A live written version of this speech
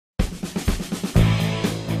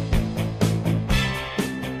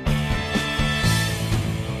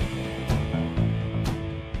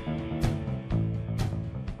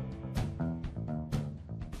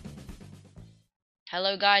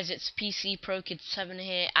Hello guys, it's PC Pro Kid 7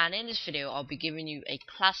 here, and in this video I'll be giving you a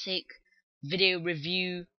classic video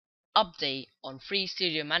review update on Free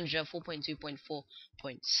Studio Manager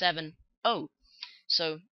 4.2.4.70.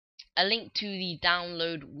 So a link to the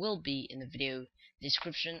download will be in the video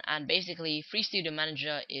description, and basically Free Studio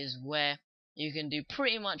Manager is where you can do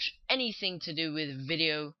pretty much anything to do with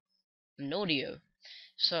video and audio.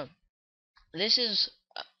 So this is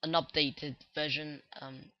an updated version.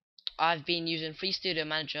 I've been using Free Studio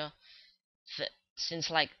Manager since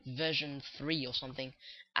like version 3 or something,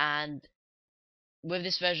 and with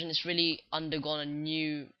this version it's really undergone a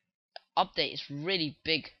new update. It's really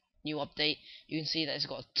big new update. You can see that it's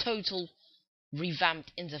got a total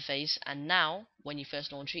revamped interface, and now when you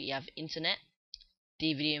first launch it you have internet,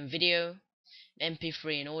 DVD and video,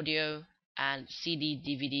 MP3 and audio, and CD,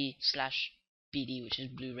 DVD slash BD, which is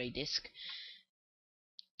Blu-ray disc.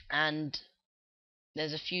 And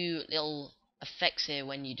there's a few little effects here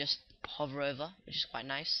when you just hover over, which is quite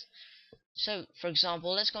nice. So for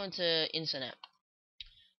example, let's go into internet.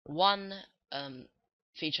 One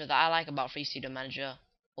feature that I like about Free Studio Manager,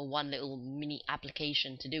 or one little mini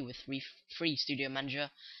application to do with Free Studio Manager,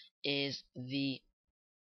 is the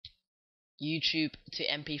YouTube to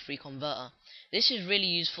MP3 converter. This is really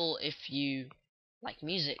useful if you like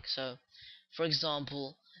music. So for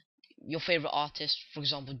example, your favorite artist, for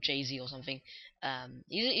example Jay-Z or something,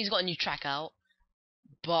 he's got a new track out,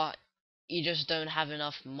 but you just don't have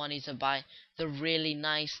enough money to buy the really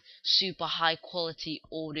nice, super high quality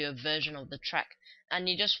audio version of the track, and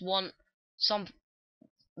you just want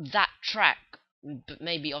that track, but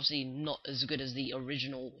maybe obviously not as good as the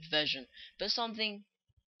original version, but something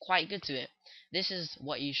quite good to it. This is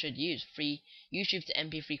what you should use: free YouTube to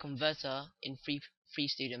MP3 converter in Free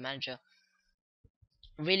Studio Manager.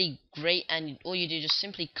 Really great, and all you do is just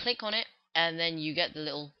simply click on it, and then you get the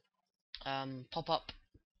little pop-up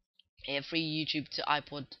here: free YouTube to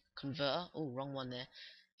iPod converter. Oh, wrong one there.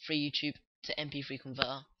 Free YouTube to MP3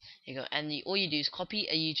 converter. Here you go. And all you do is copy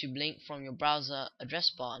a YouTube link from your browser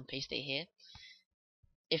address bar and paste it here.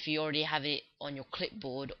 If you already have it on your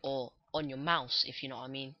clipboard or on your mouse, if you know what I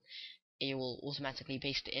mean, it will automatically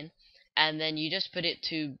paste it in. And then you just put it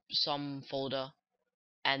to some folder,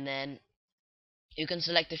 and then you can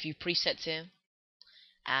select a few presets here,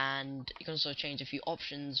 and you can also change a few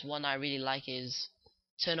options. One I really like is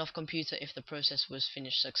turn off computer if the process was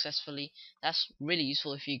finished successfully. That's really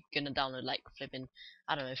useful if you're gonna download like flipping,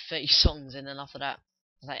 I don't know, 30 songs, and then after that,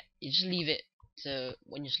 like, you just leave it to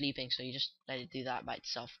when you're sleeping, so you just let it do that by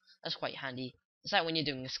itself. That's quite handy. It's like when you're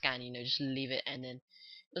doing a scan, you know, just leave it and then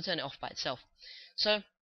it'll turn it off by itself. So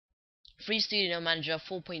Free Studio Manager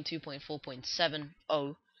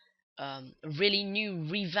 4.2.4.70, a really new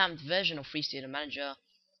revamped version of Free Studio Manager,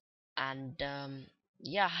 and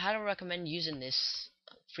yeah, I highly recommend using this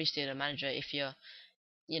Free Studio Manager if you're,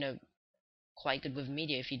 you know, quite good with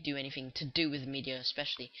media, if you do anything to do with media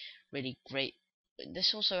especially. Really great.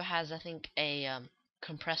 This also has, I think, a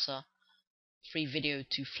compressor, free video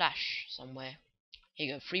to Flash somewhere. Here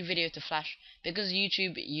you go, free video to Flash. Because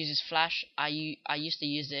YouTube uses Flash, I used to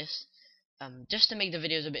use this just to make the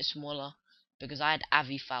videos a bit smaller, because I had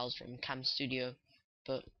AVI files from Cam Studio,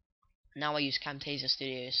 but now I use Camtasia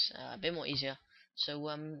Studios, a bit more easier.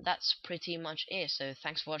 So that's pretty much it. So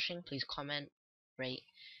thanks for watching. Please comment, rate,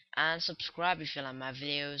 and subscribe if you like my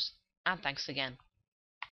videos, and thanks again.